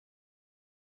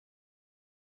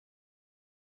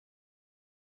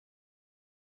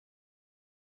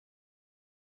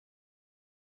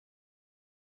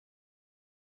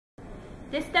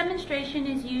This demonstration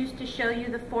is used to show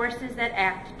you the forces that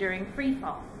act during free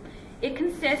fall. It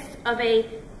consists of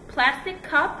a plastic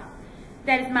cup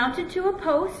that is mounted to a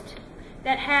post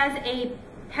that has a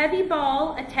heavy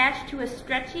ball attached to a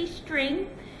stretchy string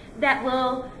that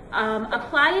will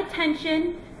apply a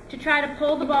tension to try to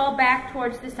pull the ball back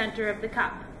towards the center of the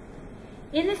cup.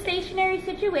 In the stationary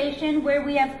situation where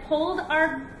we have pulled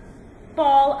our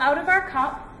ball out of our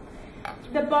cup,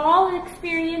 the ball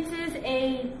experiences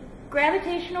a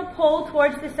gravitational pull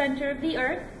towards the center of the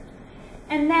earth,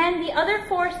 and then the other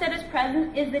force that is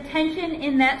present is the tension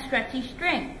in that stretchy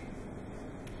string.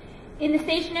 In the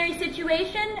stationary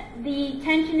situation, the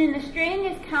tension in the string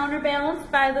is counterbalanced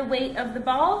by the weight of the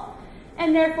ball,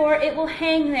 and therefore it will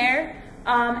hang there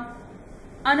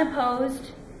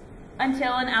unopposed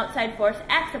until an outside force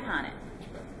acts upon it.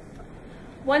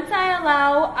 Once I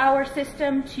allow our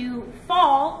system to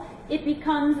fall, it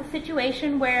becomes a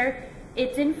situation where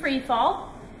it's in free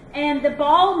fall, and the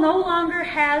ball no longer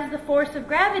has the force of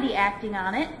gravity acting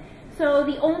on it, so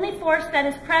the only force that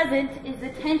is present is the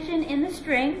tension in the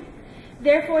string.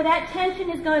 Therefore, that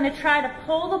tension is going to try to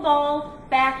pull the ball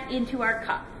back into our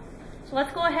cup. So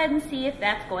let's go ahead and see if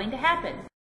that's going to happen.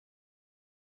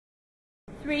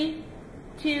 3,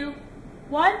 2,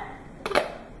 1.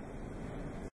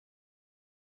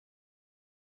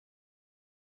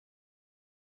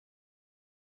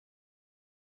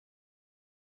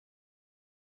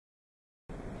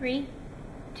 Three,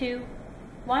 two,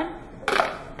 one.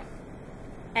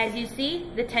 As you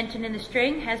see, the tension in the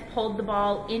string has pulled the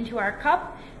ball into our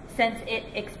cup since it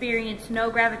experienced no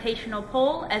gravitational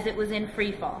pull as it was in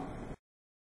free fall.